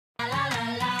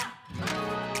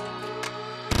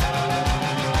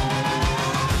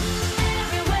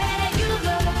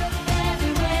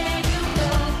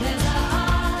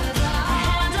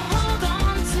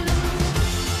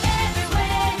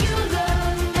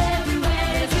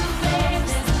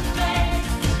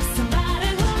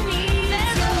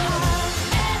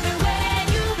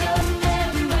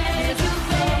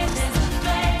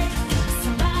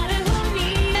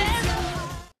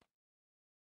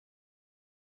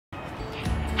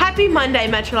Happy Monday,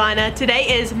 Metrolina.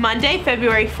 Today is Monday,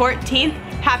 February 14th.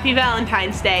 Happy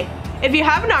Valentine's Day. If you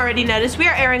haven't already noticed, we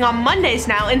are airing on Mondays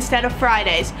now instead of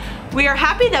Fridays. We are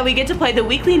happy that we get to play the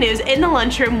weekly news in the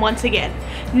lunchroom once again.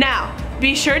 Now,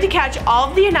 be sure to catch all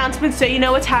of the announcements so you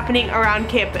know what's happening around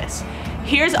campus.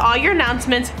 Here's all your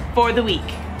announcements for the week.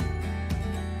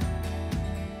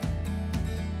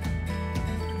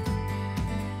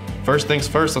 First things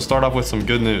first, let's start off with some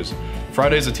good news.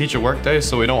 Friday's a teacher work day,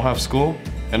 so we don't have school.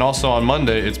 And also on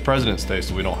Monday, it's President's Day,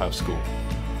 so we don't have school.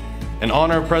 In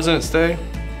honor of President's Day,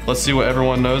 let's see what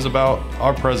everyone knows about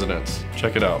our presidents.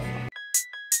 Check it out.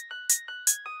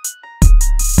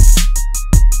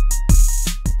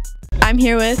 I'm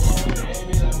here with...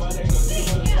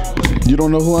 You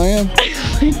don't know who I am?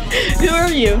 Who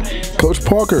are you? Coach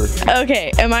Parker.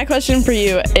 Okay, and my question for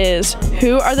you is,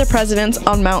 who are the presidents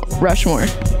on Mount Rushmore?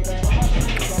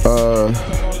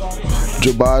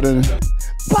 Joe Biden,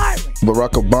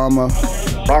 Barack Obama,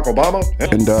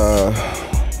 and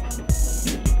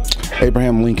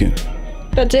Abraham Lincoln.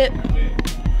 That's it?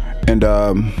 And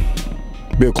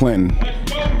Bill Clinton.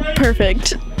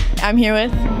 Perfect. I'm here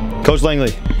with... Coach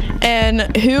Langley.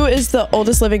 And who is the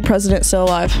oldest living president still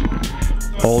alive?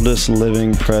 Oldest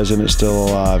living president still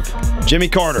alive. Jimmy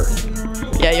Carter.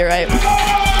 Yeah, you're right.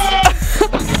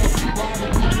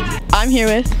 I'm here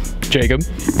with... Jacob.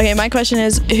 Okay, my question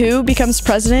is, who becomes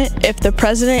president if the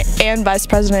president and vice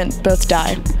president both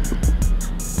die?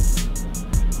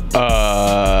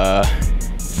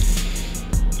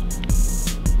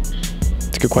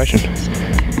 It's a good question.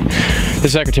 The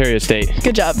Secretary of State.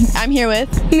 Good job. I'm here with...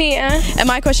 Mia. And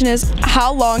my question is,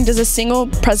 how long does a single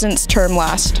president's term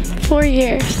last? 4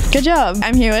 years. Good job.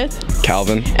 I'm here with...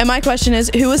 Calvin. And my question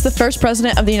is, who was the first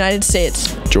president of the United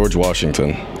States? George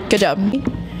Washington. Good job.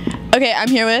 Okay, I'm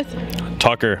here with...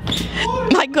 Tucker.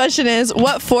 My question is,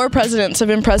 what 4 presidents have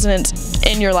been presidents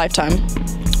in your lifetime?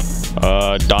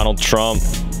 Donald Trump,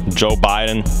 Joe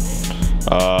Biden,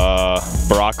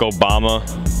 Barack Obama,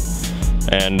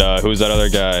 and who's that other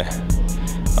guy?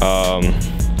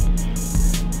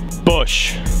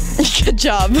 Bush. Good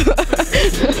job.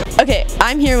 Okay,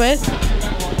 I'm here with...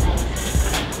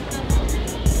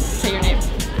 Say your name.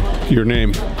 Your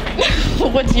name.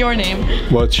 What's your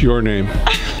name? What's your name?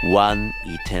 One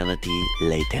eternity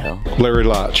later. Larry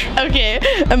Lodge. Okay,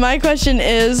 and my question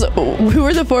is, who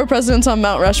are the 4 presidents on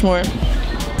Mount Rushmore?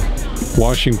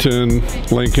 Washington,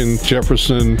 Lincoln,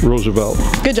 Jefferson, Roosevelt.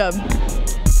 Good job.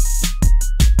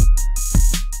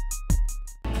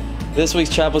 This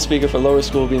week's chapel speaker for lower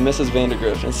school will be Mrs.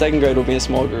 Vandergrift, and second grade will be a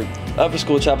small group. Upper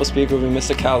school chapel speaker will be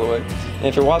Mr. Calloway, and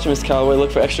if you're watching Mr. Calloway, look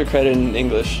for extra credit in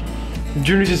English.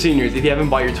 Juniors and seniors, if you haven't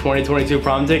bought your 2022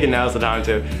 prom ticket, now's the time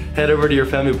to. Head over to your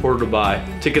family portal to buy.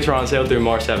 Tickets are on sale through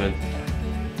March 7th.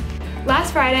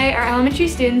 Last Friday, our elementary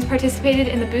students participated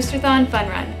in the Boosterthon Fun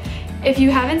Run. If you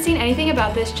haven't seen anything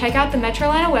about this, check out the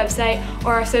Metrolina website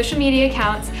or our social media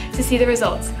accounts to see the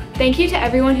results. Thank you to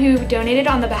everyone who donated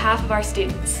on the behalf of our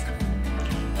students.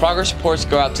 Progress reports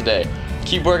go out today.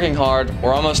 Keep working hard.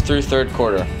 We're almost through third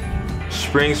quarter.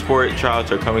 Spring sport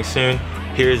tryouts are coming soon.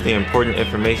 Here's the important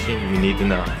information you need to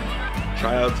know.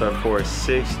 Tryouts are for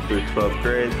 6th through 12th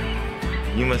grade.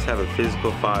 You must have a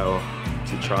physical file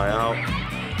to try out.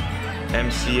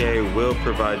 MCA will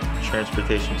provide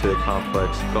transportation to the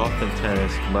complex. Golf and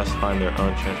tennis must find their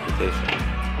own transportation.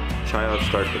 Tryouts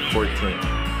start the 14th.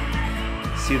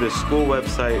 See the school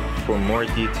website for more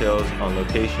details on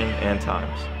location and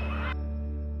times.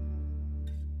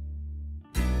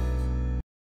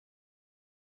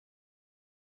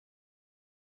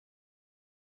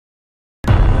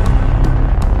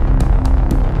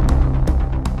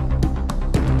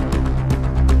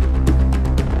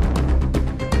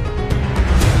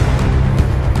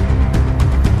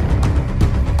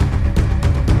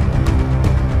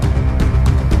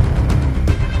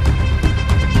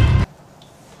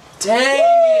 Dang!